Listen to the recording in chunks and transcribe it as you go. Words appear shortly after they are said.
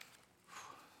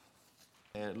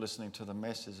there listening to the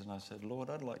message, and I said, Lord,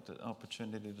 I'd like the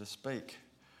opportunity to speak.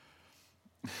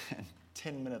 And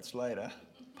 10 minutes later,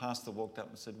 Pastor walked up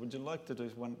and said, would you like to do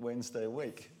one Wednesday a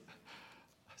week?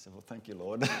 I said, well, thank you,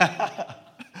 Lord.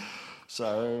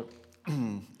 So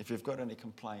if you've got any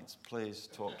complaints, please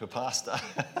talk to Pastor.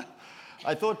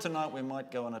 I thought tonight we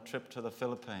might go on a trip to the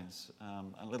Philippines,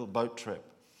 a little boat trip.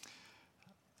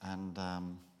 And how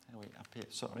are we up here?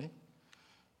 Sorry.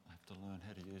 I have to learn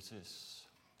how to use this.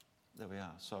 There we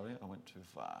are. Sorry, I went too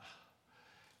far.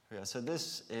 Here we are. So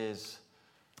this is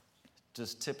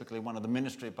just typically one of the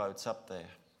ministry boats up there.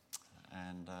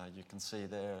 And you can see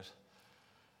there,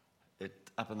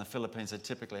 up in the Philippines, they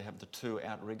typically have the two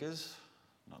outriggers,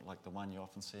 not like the one you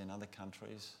often see in other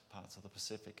countries, parts of the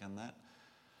Pacific and that.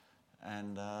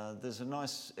 And there's a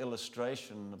nice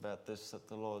illustration about this that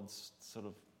the Lord's sort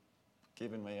of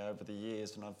given me over the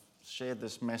years, and I've shared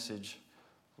this message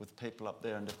with people up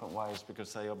there in different ways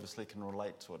because they obviously can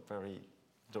relate to it very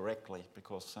directly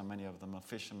because so many of them are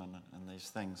fishermen and these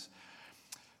things.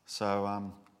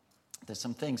 So there's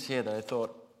some things here that I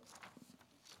thought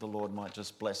the Lord might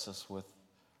just bless us with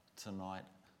tonight.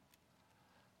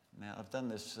 Now, I've done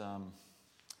this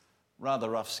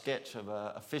rather rough sketch of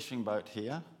a fishing boat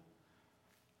here,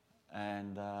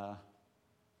 and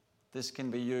this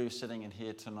can be you sitting in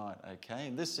here tonight,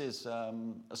 okay? This is a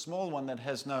small one that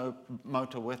has no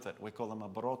motor with it. We call them a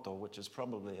broto, which is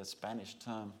probably a Spanish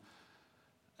term.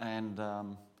 And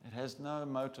it has no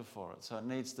motor for it, so it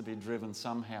needs to be driven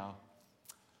somehow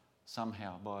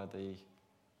by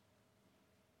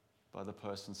the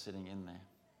person sitting in there.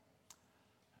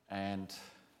 And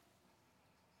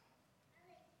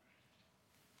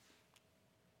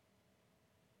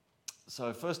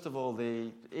so first of all,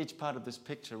 each part of this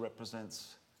picture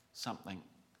represents something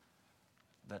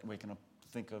that we can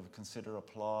consider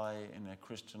apply in our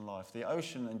Christian life. The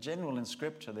ocean, in general in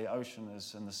Scripture, the ocean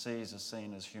and the seas are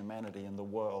seen as humanity in the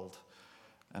world.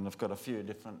 And I've got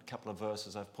couple of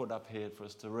verses I've put up here for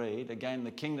us to read. Again,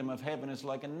 the kingdom of heaven is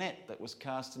like a net that was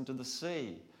cast into the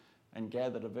sea and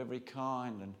gathered of every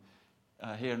kind.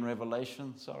 And here in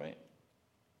Revelation,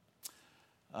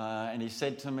 and he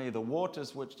said to me, the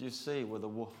waters which you see where the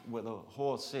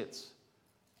whore sits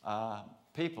are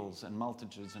peoples and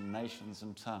multitudes and nations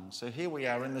and tongues. So here we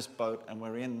are in this boat and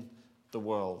we're in the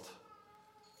world.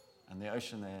 And the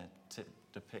ocean there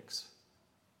depicts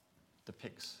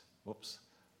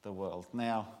the world.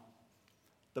 Now,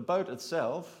 the boat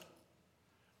itself,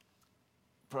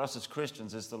 for us as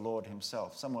Christians, is the Lord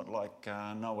himself. Somewhat like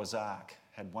Noah's Ark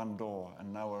had one door,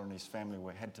 and Noah and his family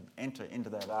had to enter into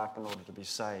that ark in order to be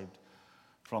saved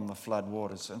from the flood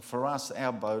waters. And for us,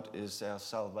 our boat is our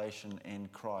salvation in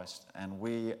Christ, and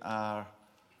we are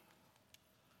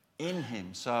in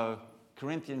him. So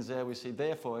Corinthians there we see,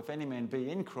 therefore, if any man be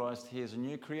in Christ, he is a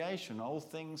new creation. All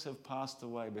things have passed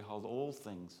away. Behold, all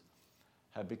things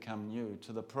have become new,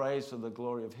 to the praise of the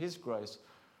glory of his grace,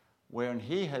 wherein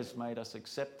he has made us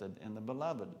accepted in the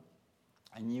beloved.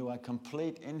 And you are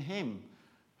complete in him,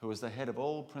 who is the head of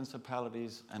all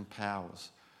principalities and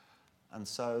powers. And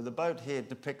so the boat here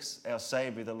depicts our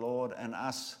Saviour, the Lord, and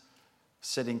us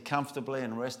sitting comfortably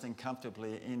and resting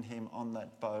comfortably in him on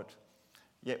that boat.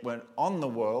 Yet we're on the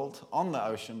world, on the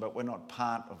ocean, but we're not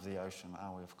part of the ocean,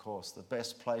 are we? Of course. The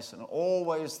best place and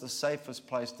always the safest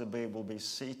place to be will be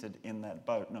seated in that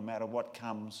boat, no matter what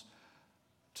comes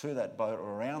to that boat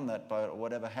or around that boat or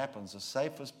whatever happens. The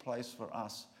safest place for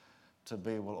us to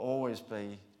be will always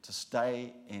be to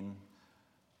stay in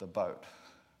the boat.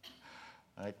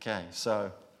 Okay,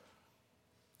 so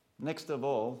next of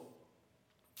all,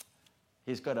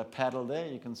 he's got a paddle there.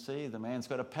 You can see the man's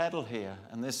got a paddle here,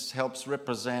 and this helps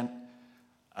represent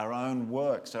our own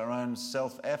works, our own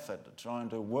self-effort, trying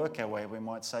to work our way, we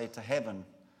might say, to heaven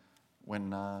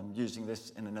when using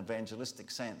this in an evangelistic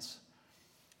sense.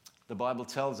 The Bible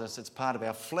tells us it's part of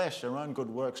our flesh, our own good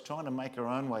works, trying to make our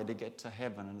own way to get to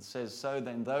heaven. And it says, so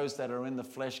then those that are in the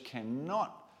flesh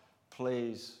cannot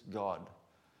please God.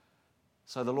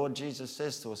 So the Lord Jesus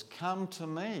says to us, come to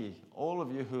me, all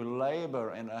of you who labor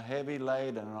and are heavy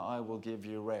laden, and I will give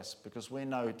you rest. Because we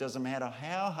know it doesn't matter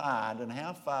how hard and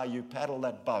how far you paddle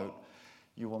that boat,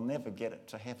 you will never get it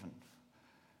to heaven.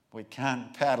 We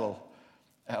can't paddle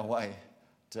our way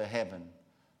to heaven.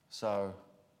 So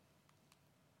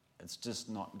it's just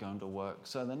not going to work.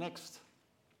 So the next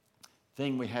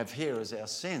thing we have here is our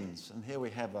sins. And here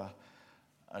we have a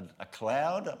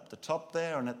cloud up the top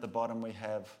there, and at the bottom we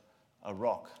have a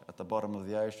rock at the bottom of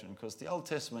the ocean. Because the Old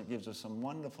Testament gives us some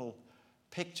wonderful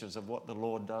pictures of what the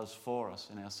Lord does for us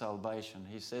in our salvation.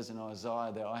 He says in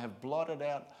Isaiah there, I have blotted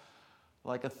out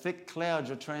like a thick cloud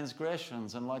your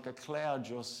transgressions, and like a cloud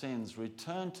your sins.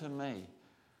 Return to me,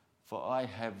 for I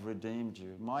have redeemed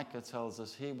you. Micah tells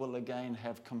us he will again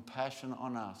have compassion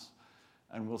on us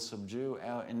and will subdue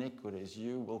our iniquities.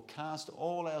 You will cast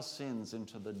all our sins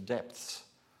into the depths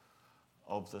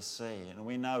of the sea. And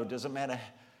we know it doesn't matter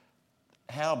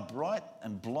how bright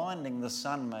and blinding the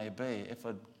sun may be, if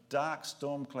a dark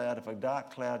storm cloud, if a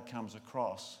dark cloud comes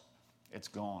across, it's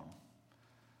gone.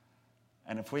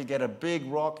 And if we get a big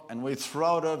rock and we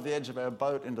throw it over the edge of our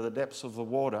boat into the depths of the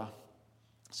water,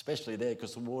 especially there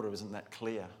because the water isn't that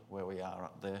clear where we are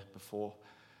up there before,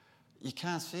 you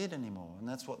can't see it anymore. And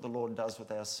that's what the Lord does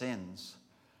with our sins.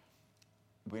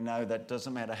 We know that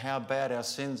doesn't matter how bad our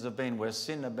sins have been, where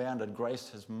sin abounded, grace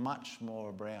has much more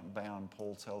abound,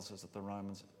 Paul tells us at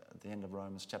the end of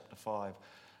Romans chapter 5.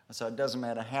 And so it doesn't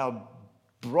matter how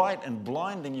bright and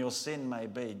blinding your sin may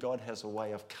be, God has a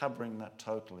way of covering that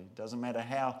totally. It doesn't matter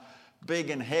how big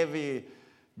and heavy,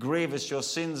 grievous your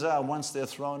sins are, once they're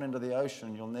thrown into the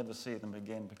ocean, you'll never see them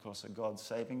again because of God's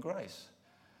saving grace.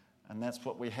 And that's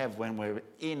what we have when we're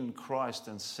in Christ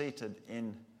and seated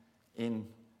in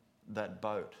that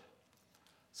boat.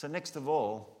 So next of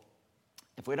all,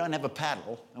 if we don't have a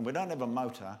paddle and we don't have a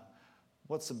motor,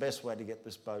 what's the best way to get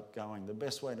this boat going? The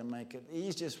best way to make it, the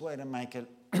easiest way to make it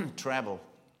travel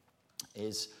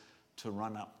is to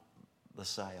run up the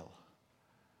sail.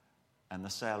 And the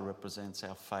sail represents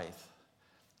our faith.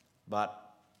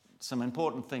 But some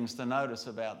important things to notice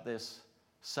about this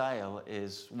sail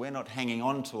is we're not hanging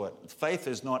on to it. Faith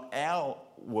is not our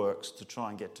works to try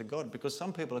and get to God, because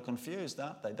some people are confused,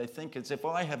 aren't they? They think it's if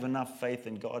I have enough faith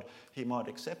in God, he might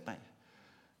accept me.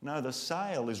 No, the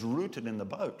sail is rooted in the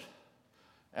boat.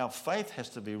 Our faith has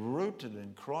to be rooted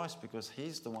in Christ because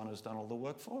he's the one who's done all the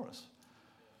work for us.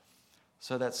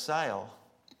 So that sail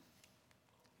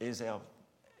is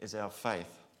our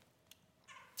faith.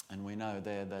 And we know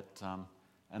there that,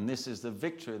 and this is the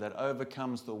victory that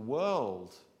overcomes the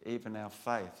world, even our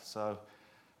faith. So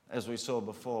as we saw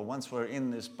before, once we're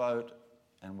in this boat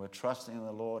and we're trusting in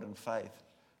the Lord in faith,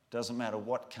 doesn't matter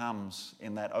what comes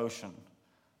in that ocean,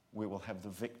 we will have the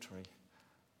victory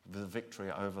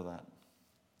over that.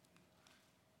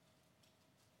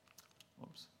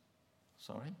 Whoops.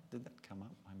 Sorry, did that come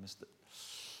up? I missed it.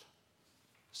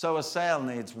 So a sail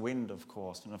needs wind, of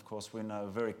course. And of course, we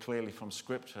know very clearly from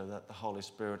Scripture that the Holy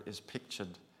Spirit is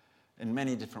pictured in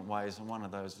many different ways. And one of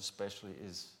those especially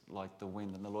is like the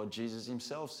wind. And the Lord Jesus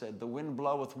himself said, the wind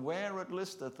bloweth where it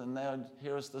listeth, and thou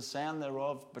hearest the sound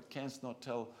thereof, but canst not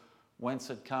tell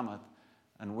whence it cometh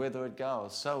and whither it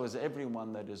goeth. So is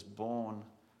everyone that is born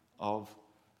of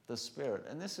the Spirit.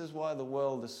 And this is why the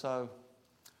world is so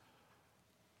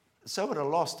at a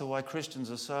loss to why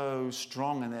Christians are so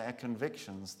strong in their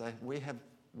convictions.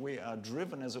 We are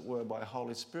driven, as it were, by a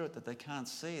Holy Spirit that they can't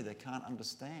see, they can't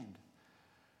understand.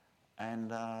 And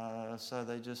so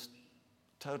they're just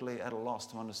totally at a loss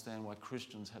to understand why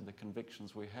Christians have the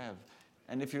convictions we have.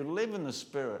 And if you live in the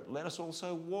Spirit, let us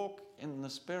also walk in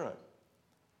the Spirit.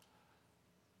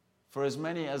 For as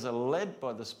many as are led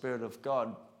by the Spirit of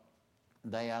God,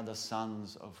 they are the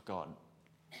sons of God.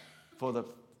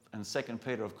 And 2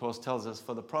 Peter, of course, tells us,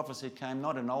 for the prophecy came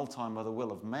not in old time by the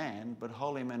will of man, but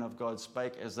holy men of God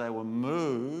spake as they were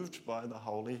moved by the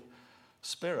Holy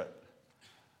Spirit.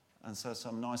 And so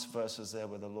some nice verses there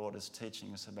where the Lord is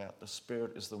teaching us about the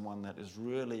Spirit is the one that is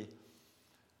really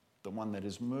the one that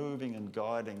is moving and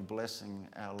guiding, blessing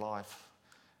our life.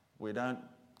 We don't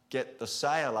get the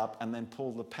sail up and then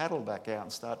pull the paddle back out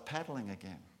and start paddling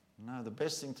again. No, the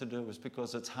best thing to do is,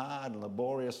 because it's hard and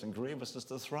laborious and grievous, is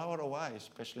to throw it away,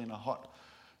 especially in a hot,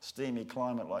 steamy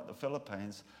climate like the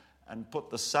Philippines, and put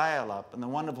the sail up. And the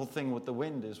wonderful thing with the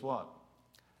wind is what?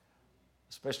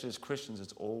 Especially as Christians,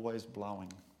 it's always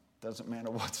blowing. Doesn't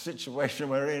matter what situation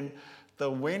we're in,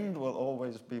 the wind will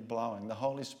always be blowing. The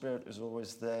Holy Spirit is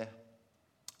always there,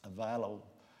 available,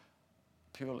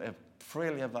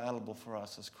 freely available for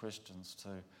us as Christians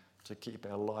to keep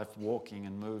our life walking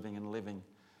and moving and living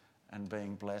and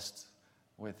being blessed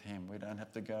with him. We don't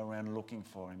have to go around looking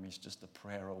for him. He's just a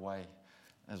prayer away,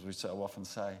 as we so often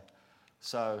say.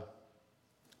 So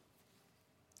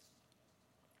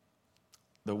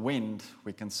the wind,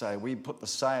 we can say, we put the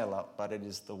sail up, but it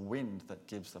is the wind that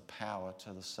gives the power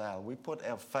to the sail. We put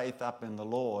our faith up in the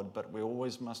Lord, but we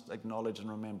always must acknowledge and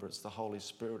remember it's the Holy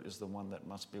Spirit is the one that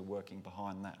must be working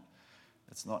behind that.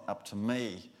 It's not up to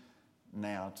me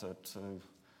now to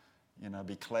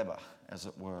be clever, as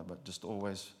it were, but just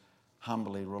always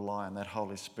humbly rely on that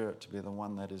Holy Spirit to be the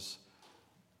one that is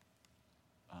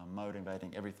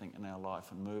motivating everything in our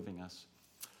life and moving us.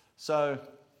 So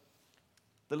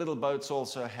the little boats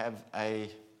also have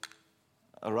a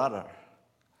rudder.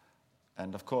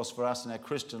 And of course, for us in our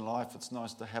Christian life, it's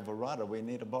nice to have a rudder. We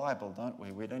need a Bible, don't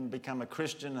we? We don't become a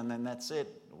Christian and then that's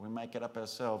it. We make it up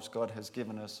ourselves. God has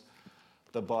given us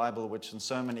the Bible, which in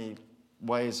so many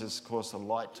ways is, of course, a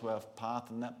light to our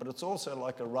path and that, but it's also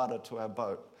like a rudder to our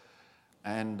boat.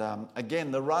 And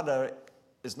again, the rudder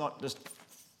is not just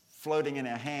floating in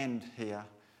our hand here.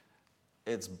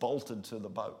 It's bolted to the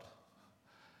boat.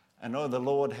 And though the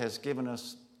Lord has given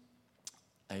us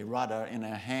a rudder in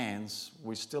our hands,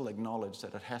 we still acknowledge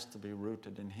that it has to be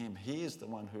rooted in Him. He is the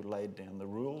one who laid down the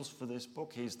rules for this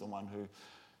book. He's the one who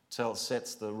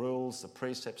sets the rules, the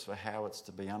precepts for how it's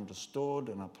to be understood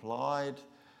and applied.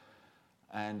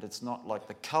 And it's not like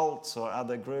the cults or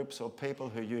other groups or people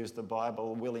who use the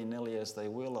Bible willy-nilly as they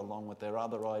will, along with their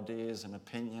other ideas and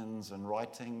opinions and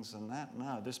writings and that.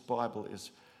 No, this Bible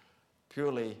is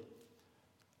purely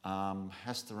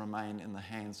has to remain in the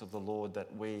hands of the Lord,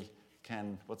 that we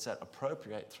can,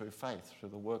 appropriate through faith, through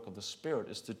the work of the Spirit,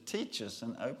 is to teach us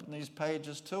and open these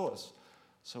pages to us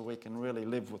so we can really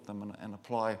live with them and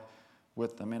apply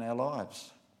with them in our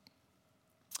lives.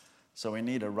 So we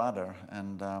need a rudder,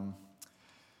 and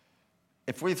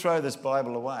if we throw this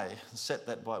Bible away, set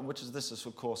that Bible, this is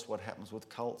of course what happens with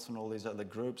cults and all these other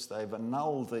groups. They've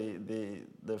annulled the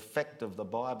effect of the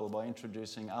Bible by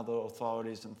introducing other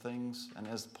authorities and things. And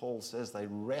as Paul says, they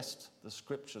wrest the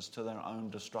Scriptures to their own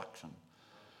destruction.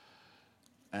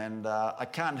 And I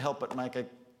can't help but make a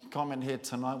comment here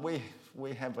tonight.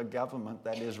 We have a government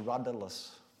that is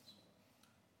rudderless.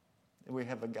 We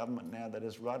have a government now that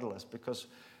is rudderless, because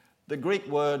the Greek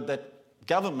word that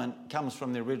government comes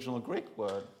from the original Greek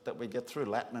word that we get through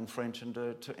Latin and French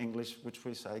into English, which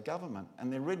we say government.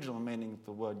 And the original meaning of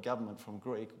the word government from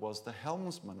Greek was the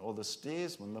helmsman or the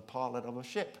steersman, the pilot of a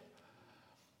ship,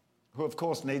 who of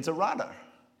course needs a rudder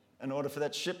in order for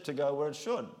that ship to go where it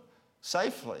should,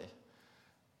 safely.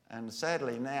 And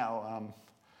sadly now,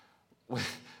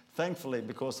 thankfully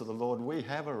because of the Lord, we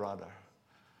have a rudder.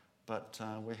 But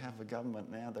we have a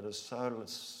government now that is so...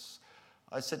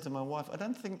 I said to my wife, I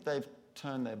don't think they've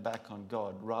turned their back on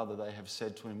God. Rather, they have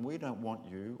said to Him, we don't want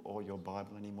you or your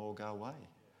Bible anymore, go away.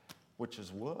 Which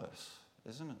is worse,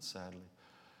 isn't it, sadly?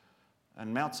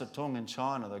 And Mao Zedong in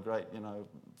China, the great,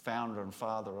 founder and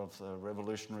father of the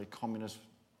revolutionary communist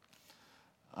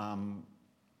government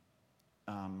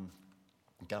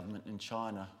in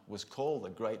China, was called the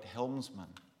great helmsman.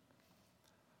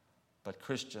 But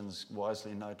Christians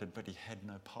wisely noted, but he had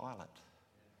no pilot.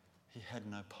 He had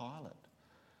no pilot.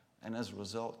 And as a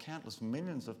result, countless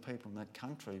millions of people in that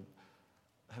country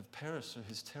have perished through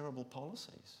his terrible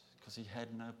policies because he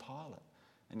had no pilot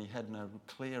and he had no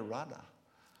clear rudder.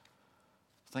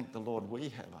 Thank the Lord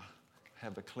we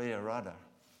have a clear rudder.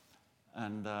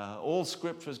 And all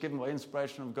Scripture is given by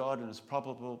inspiration of God and is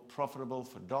profitable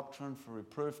for doctrine, for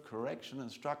reproof, correction,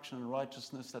 instruction in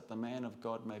righteousness, that the man of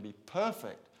God may be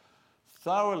perfect,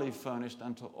 thoroughly furnished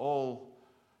unto all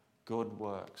good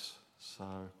works. So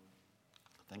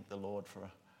thank the Lord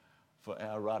for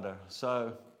our rudder.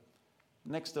 So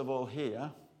next of all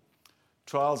here,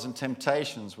 trials and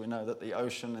temptations. We know that the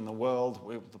ocean in the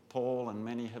world, Paul and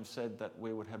many have said that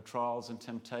we would have trials and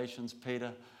temptations.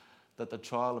 Peter, that the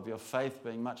trial of your faith,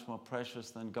 being much more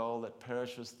precious than gold that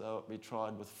perishes, though it be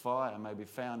tried with fire, may be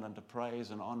found unto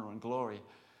praise and honour and glory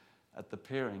at the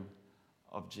appearing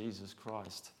of Jesus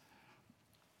Christ.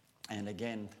 And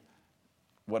again,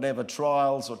 whatever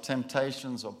trials or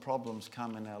temptations or problems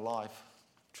come in our life,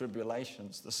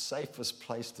 tribulations, the safest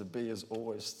place to be is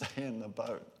always stay in the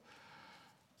boat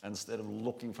instead of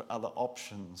looking for other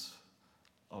options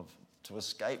to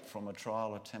escape from a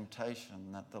trial or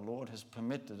temptation that the Lord has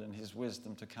permitted in His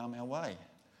wisdom to come our way.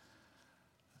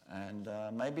 And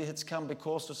maybe it's come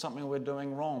because of something we're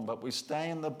doing wrong, but we stay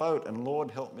in the boat and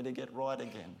Lord, help me to get right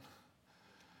again.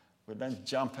 We don't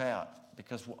jump out.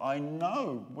 Because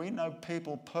we know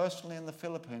people personally in the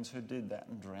Philippines who did that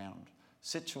and drowned.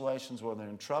 Situations where they're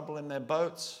in trouble in their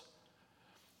boats.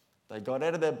 They got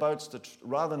out of their boats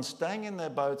rather than staying in their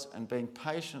boats and being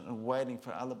patient and waiting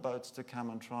for other boats to come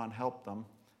and try and help them.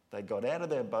 They got out of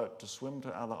their boat to swim to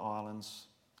other islands,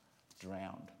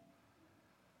 drowned.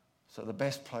 So the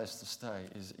best place to stay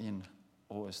is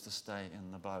always to stay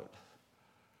in the boat.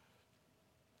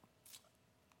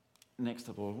 Next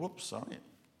of all,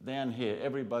 down here,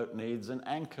 every boat needs an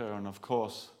anchor, and of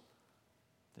course,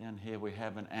 down here we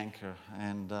have an anchor,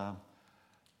 and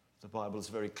the Bible is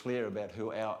very clear about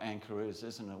who our anchor is,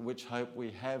 isn't it? Which hope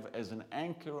we have as an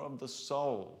anchor of the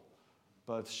soul,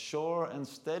 both sure and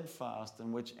steadfast,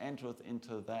 and which entereth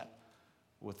into that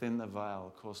within the veil,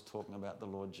 of course, talking about the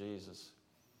Lord Jesus,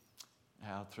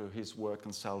 how through His work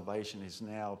and salvation He's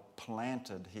now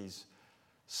planted His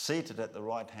seated at the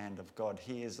right hand of God.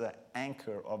 He is the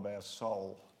anchor of our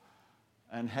soul.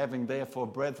 And having therefore,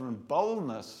 brethren,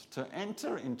 boldness to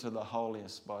enter into the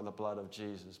holiest by the blood of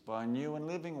Jesus, by a new and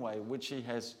living way, which he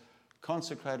has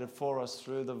consecrated for us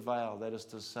through the veil, that is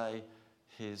to say,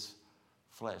 his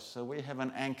flesh. So we have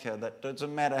an anchor that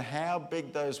doesn't matter how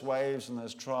big those waves and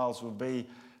those trials will be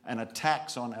and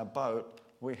attacks on our boat,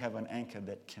 we have an anchor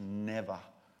that can never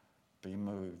be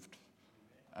moved.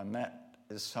 And that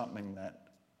is something that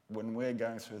when we're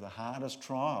going through the hardest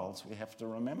trials, we have to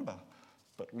remember.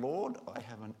 But Lord, I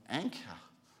have an anchor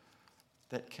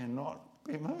that cannot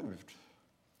be moved.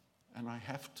 And I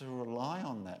have to rely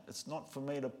on that. It's not for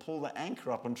me to pull the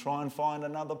anchor up and try and find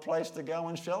another place to go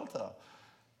and shelter.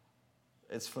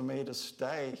 It's for me to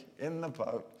stay in the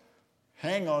boat,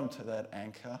 hang on to that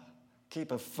anchor,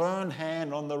 keep a firm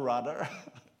hand on the rudder.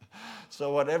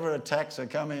 So whatever attacks are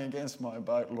coming against my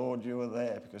boat, Lord, you are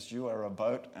there, because you are a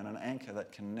boat and an anchor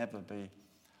that can never be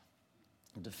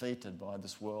defeated by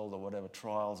this world or whatever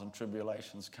trials and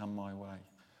tribulations come my way.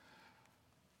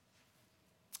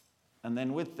 And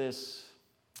then with this,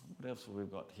 what else have we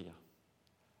got here?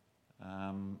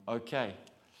 Okay,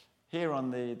 here on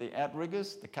the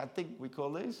outriggers, the katig, we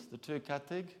call these, the two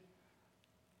katig,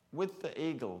 with the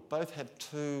eagle, both have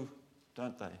two,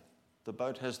 don't they? The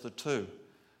boat has the two.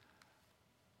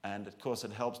 And of course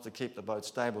it helps to keep the boat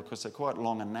stable because they're quite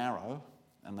long and narrow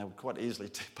and they would quite easily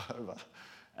tip over.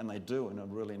 And they do in a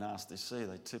really nasty sea,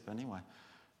 they tip anyway.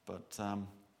 But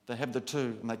they have the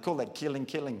two, and they call that killing,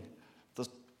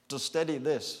 to steady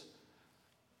this.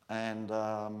 And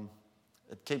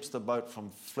it keeps the boat from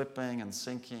flipping and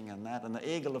sinking and that. And the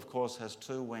eagle, of course, has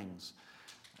two wings.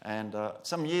 And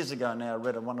some years ago now, I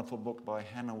read a wonderful book by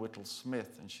Hannah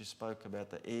Whittle-Smith, and she spoke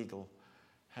about the eagle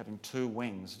having two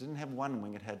wings. It didn't have one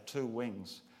wing, it had two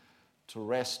wings to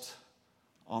rest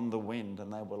on the wind,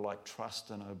 and they were like trust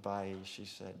and obey, she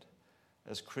said.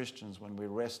 As Christians, when we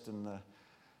rest in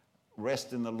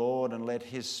the Lord and let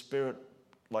his spirit,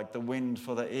 like the wind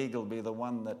for the eagle, be the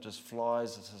one that just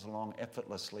flies us along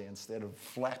effortlessly instead of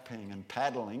flapping and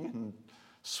paddling and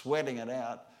sweating it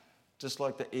out, just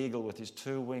like the eagle with his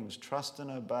two wings, trust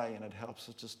and obey, and it helps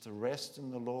us just to rest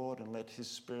in the Lord and let his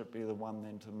spirit be the one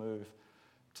then to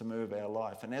move our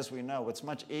life. And as we know, it's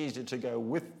much easier to go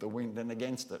with the wind than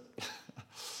against it,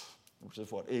 which is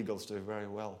what eagles do very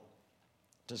well.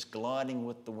 Just gliding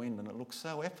with the wind, and it looks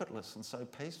so effortless and so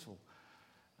peaceful.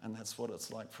 And that's what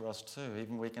it's like for us too.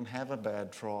 Even we can have a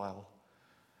bad trial.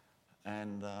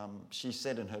 And she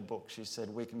said in her book, she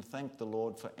said, we can thank the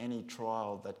Lord for any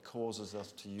trial that causes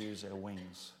us to use our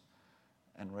wings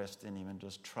and rest in him and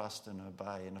just trust and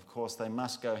obey. And of course, they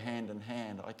must go hand in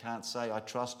hand. I can't say, I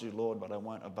trust you, Lord, but I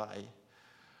won't obey.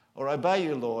 Or obey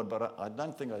you, Lord, but I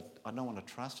don't want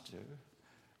to trust you.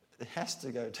 It has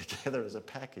to go together as a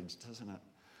package, doesn't it?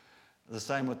 The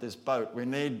same with this boat. We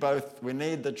need both. We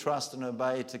need the trust and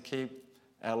obey to keep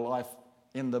our life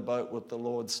in the boat with the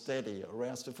Lord steady. Or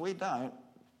else if we don't,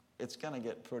 it's going to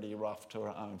get pretty rough to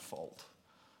our own fault.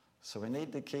 So we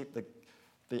need to keep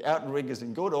the outriggers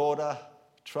in good order,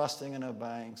 trusting and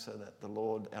obeying, so that the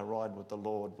Lord, our ride with the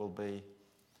Lord, will be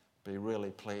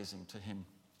really pleasing to him,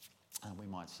 we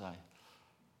might say.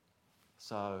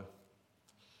 So,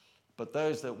 but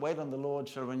those that wait on the Lord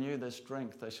shall renew their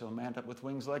strength. They shall mount up with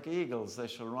wings like eagles. They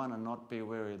shall run and not be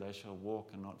weary. They shall walk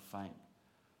and not faint.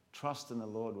 Trust in the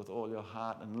Lord with all your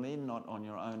heart and lean not on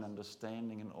your own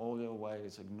understanding. In all your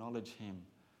ways acknowledge him,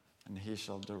 and he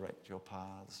shall direct your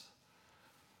paths.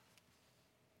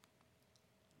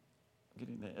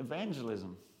 Getting there.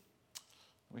 Evangelism.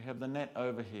 We have the net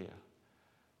over here.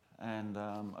 And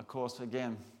of course,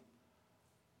 again,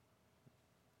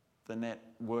 the net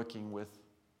working with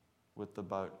the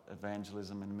boat,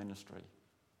 evangelism and ministry.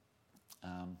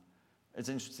 It's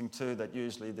interesting too that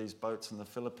usually these boats in the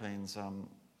Philippines,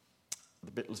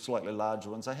 the bit slightly larger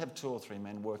ones, they have 2 or 3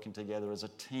 men working together as a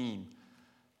team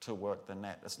to work the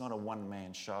net. It's not a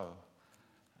one-man show.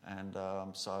 And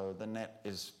so the net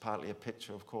is partly a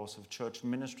picture, of course, of church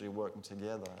ministry working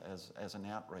together as an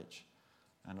outreach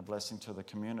and a blessing to the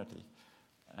community.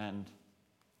 And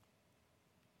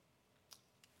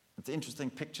it's interesting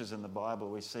pictures in the Bible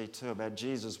we see too about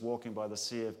Jesus walking by the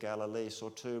Sea of Galilee, saw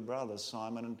 2 brothers,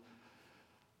 Simon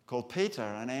called Peter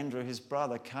and Andrew his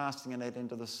brother, casting a net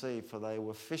into the sea, for they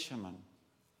were fishermen.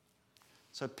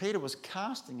 So Peter was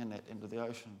casting a net into the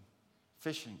ocean,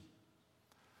 fishing.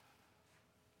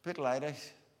 A bit later,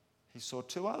 he saw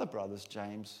 2 other brothers,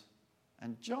 James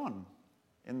and John,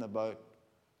 in the boat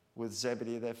with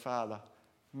Zebedee, their father,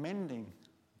 mending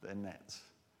their nets.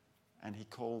 And he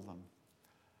called them.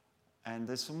 And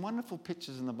there's some wonderful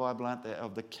pictures in the Bible, aren't there,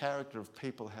 of the character of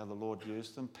people, how the Lord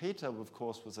used them. Peter, of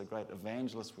course, was a great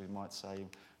evangelist, we might say.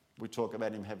 We talk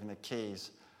about him having the keys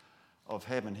of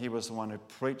heaven. He was the one who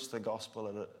preached the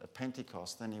gospel at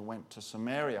Pentecost. Then he went to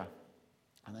Samaria,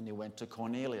 and then he went to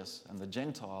Cornelius and the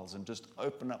Gentiles and just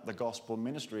opened up the gospel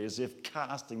ministry as if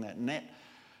casting that net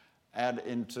out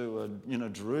into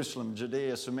Jerusalem,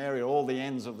 Judea, Samaria, all the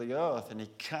ends of the earth. And he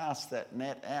cast that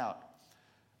net out.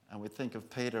 And we think of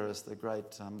Peter as the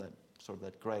great,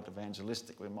 that great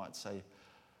evangelistic, we might say,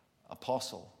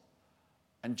 apostle.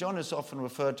 And John is often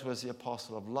referred to as the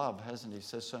apostle of love, hasn't he? He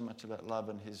says so much about love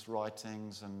in his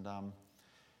writings. And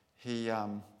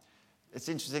it's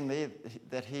interesting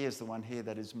that he is the one here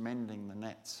that is mending the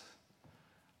nets.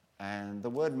 And the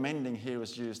word mending here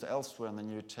is used elsewhere in the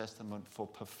New Testament for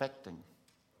perfecting.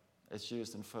 It's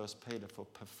used in 1 Peter for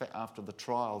after the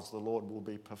trials, the Lord will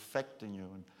be perfecting you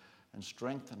and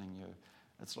strengthening you.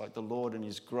 It's like the Lord in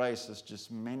his grace is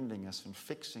just mending us and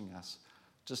fixing us,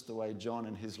 just the way John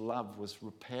in his love was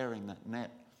repairing that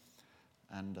net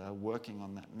and working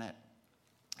on that net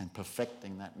and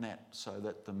perfecting that net so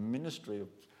that the ministry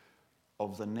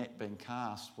of the net being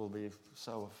cast will be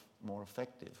so more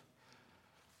effective.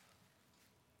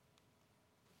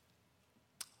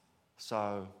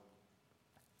 So,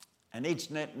 and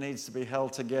each net needs to be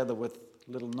held together with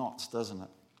little knots, doesn't it?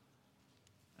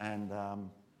 And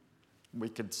we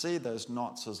could see those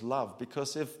knots as love,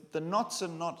 because if the knots are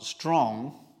not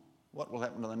strong, what will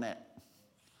happen to the net?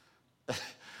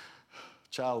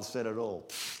 Charles said it all.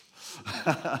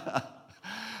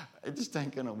 It just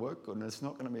ain't going to work good, and it's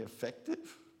not going to be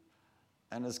effective,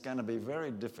 and it's going to be very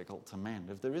difficult to mend.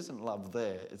 If there isn't love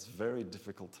there, it's very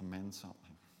difficult to mend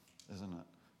something, isn't it?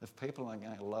 If people aren't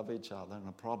going to love each other in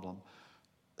a problem,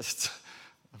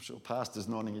 I'm sure Pastor's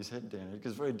nodding his head down.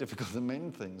 It's very difficult to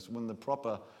mend things when the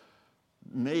proper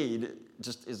need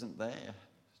just isn't there.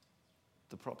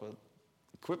 The proper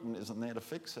equipment isn't there to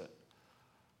fix it.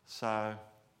 So,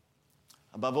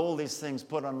 above all these things,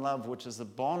 put on love, which is the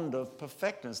bond of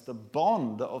perfectness, the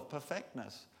bond of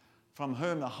perfectness, from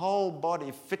whom the whole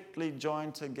body fitly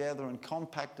joined together and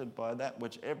compacted by that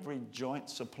which every joint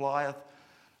supplieth,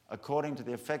 according to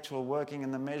the effectual working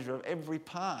in the measure of every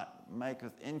part,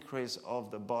 maketh increase of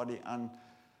the body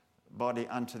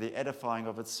unto the edifying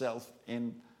of itself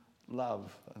in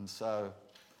love. And so,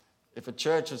 if a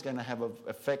church is going to have an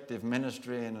effective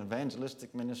ministry and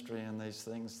evangelistic ministry and these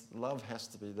things, love has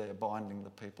to be there binding the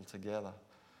people together,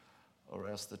 or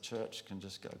else the church can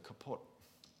just go kaput.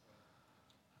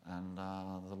 And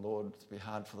it'd be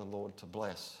hard for the Lord to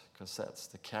bless, because that's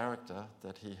the character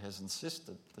that he has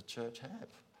insisted the church have.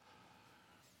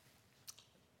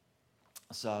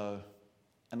 So,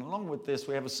 and along with this,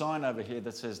 we have a sign over here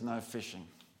that says no fishing.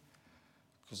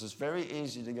 Because it's very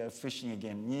easy to go fishing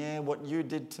again. Yeah, what you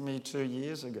did to me 2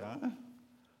 years ago,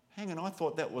 hang on, I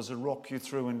thought that was a rock you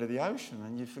threw into the ocean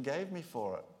and you forgave me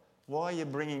for it. Why are you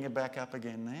bringing it back up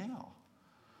again now?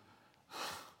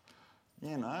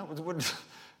 And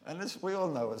we all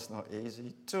know it's not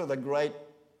easy. Two of the great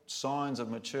signs of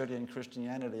maturity in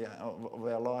Christianity of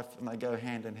our life, and they go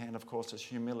hand in hand, of course, is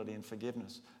humility and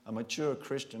forgiveness. A mature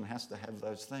Christian has to have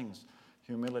those things,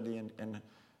 humility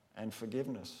and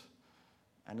forgiveness.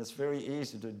 And it's very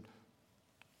easy to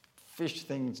fish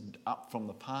things up from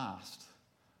the past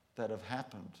that have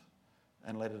happened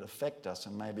and let it affect us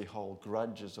and maybe hold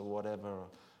grudges or whatever,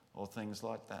 or things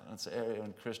like that. And it's an area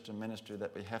in Christian ministry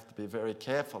that we have to be very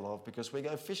careful of, because we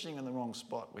go fishing in the wrong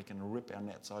spot, we can rip our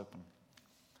nets open.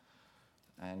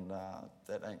 And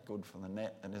that ain't good for the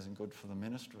net and isn't good for the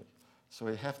ministry. So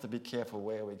we have to be careful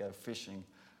where we go fishing,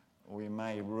 or we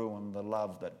may ruin the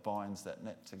love that binds that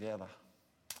net together.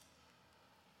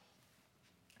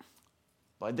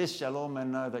 By this shall all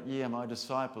men know that ye are my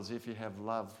disciples, if ye have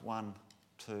love one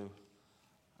to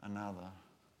another.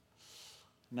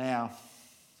 Now,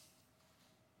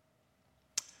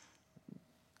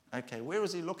 okay, where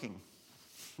is he looking?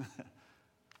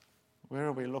 Where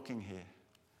are we looking here?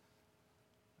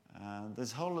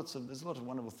 There's a lot of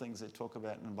wonderful things they talk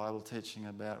about in Bible teaching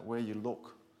about where you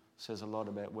look. Says a lot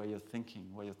about where you're thinking.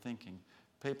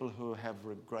 People who have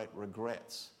great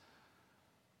regrets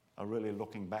are really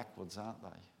looking backwards, aren't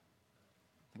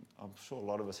they? I'm sure a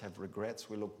lot of us have regrets.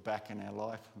 We look back in our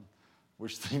life and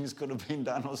wish things could have been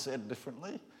done or said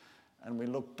differently, and we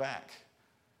look back.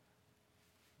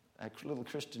 A little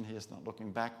Christian here is not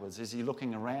looking backwards. Is he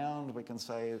looking around? We can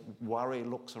say worry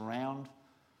looks around.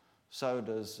 So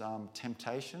does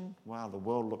temptation. Wow, the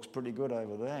world looks pretty good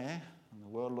over there, and the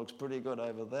world looks pretty good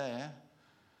over there.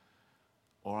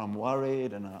 Or I'm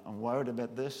worried, and I'm worried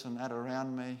about this and that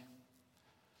around me.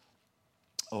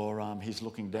 Or he's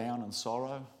looking down in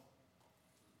sorrow,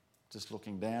 just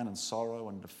looking down in sorrow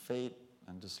and defeat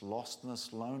and just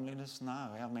lostness, loneliness. No,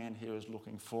 our man here is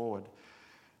looking forward.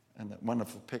 And that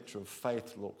wonderful picture of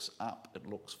faith looks up, it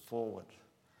looks forward.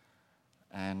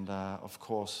 And of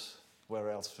course, where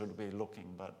else should we be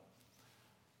looking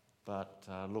but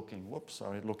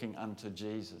looking unto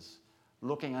Jesus.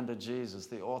 Looking unto Jesus,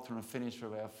 the author and finisher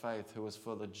of our faith, who was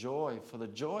for the joy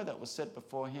that was set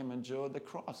before him, endured the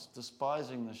cross,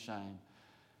 despising the shame,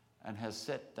 and has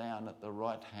sat down at the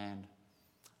right hand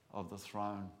of the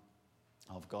throne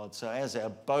of God. So as our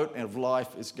boat of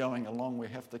life is going along, we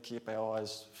have to keep our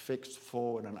eyes fixed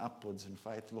forward and upwards in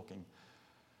faith,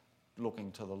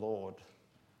 looking to the Lord,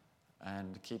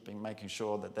 and making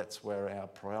sure that that's where our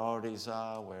priorities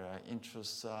are, where our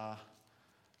interests are.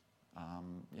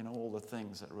 All the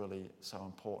things that are really so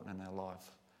important in our life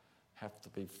have to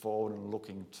be forward and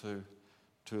looking to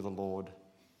the Lord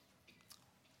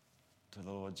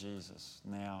Jesus.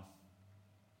 Now,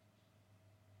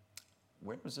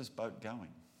 where is this boat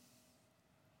going?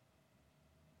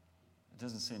 It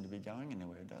doesn't seem to be going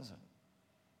anywhere, does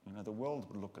it? The world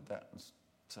would look at that and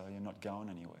say, you're not going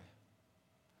anywhere.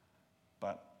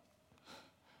 But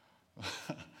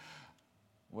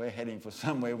we're heading for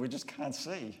somewhere we just can't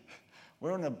see.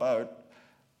 We're in a boat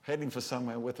heading for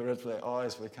somewhere with our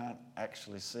eyes we can't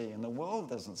actually see. And the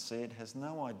world doesn't see it, has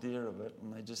no idea of it,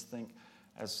 and they just think,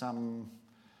 as some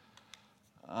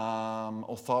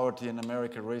authority in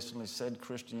America recently said,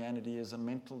 Christianity is a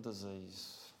mental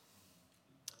disease.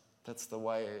 That's the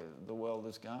way the world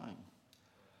is going.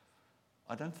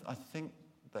 I think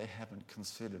they haven't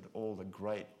considered all the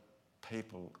great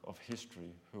people of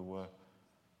history who were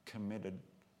committed,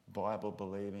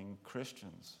 Bible-believing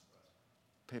Christians.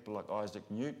 People like Isaac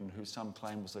Newton, who some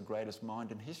claim was the greatest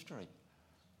mind in history.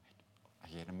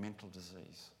 He had a mental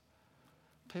disease.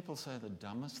 People say the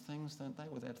dumbest things, don't they,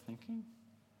 without thinking?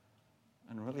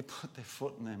 And really put their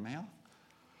foot in their mouth.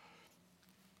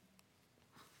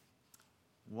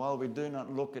 While we do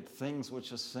not look at things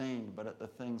which are seen, but at the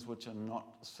things which are not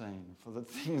seen. For the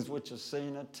things which are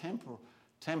seen are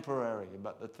temporary,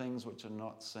 but the things which are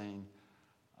not seen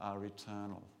are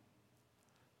eternal.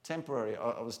 Temporary.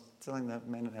 I was telling the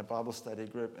men in our Bible study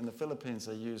group, in the Philippines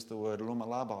they use the word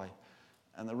lumalabay,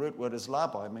 and the root word is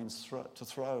labay, means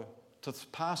to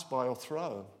pass by or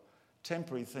throw.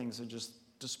 Temporary things are just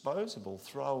disposable,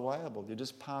 throwawayable. You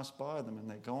just pass by them and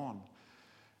they're gone.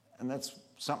 And that's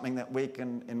something that we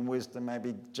can, in wisdom,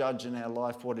 maybe judge in our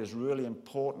life what is really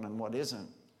important and what isn't.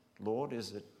 Lord,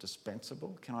 is it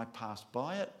dispensable? Can I pass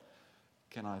by it?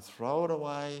 Can I throw it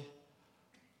away?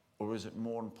 Or is it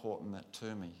more important that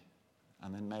to me?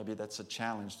 And then maybe that's a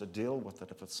challenge to deal with it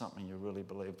if it's something you really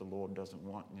believe the Lord doesn't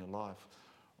want in your life.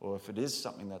 Or if it is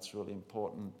something that's really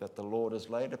important that the Lord has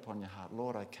laid upon your heart.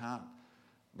 Lord, I can't.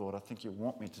 Lord, I think you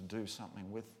want me to do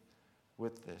something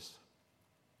with this.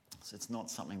 So it's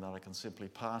not something that I can simply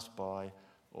pass by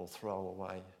or throw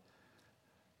away.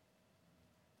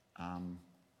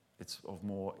 It's of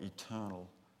more eternal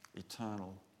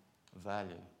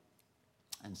value.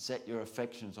 And set your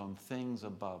affections on things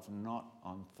above, not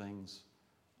on things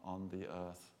on the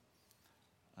earth.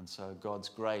 And so God's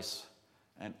grace,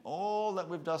 and all that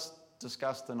we've just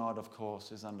discussed tonight, of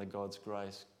course, is under God's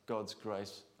grace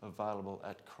available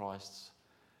at Christ's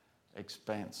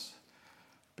expense.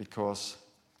 Because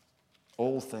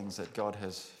all things that God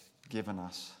has given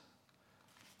us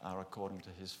are according to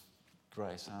his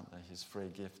grace, aren't they? His free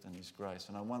gift and his grace.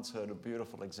 And I once heard a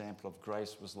beautiful example of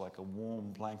grace was like a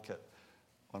warm blanket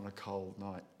on a cold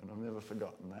night, and I've never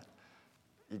forgotten that.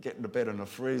 You get into bed on a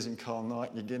freezing cold night,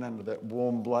 and you get under that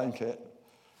warm blanket,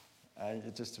 and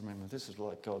you just remember, this is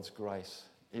like God's grace,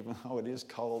 even though it is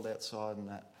cold outside and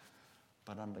that,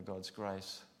 but under God's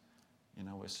grace,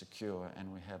 we're secure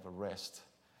and we have a rest,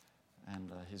 and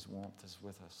his warmth is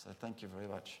with us. So thank you very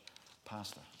much,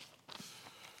 Pastor.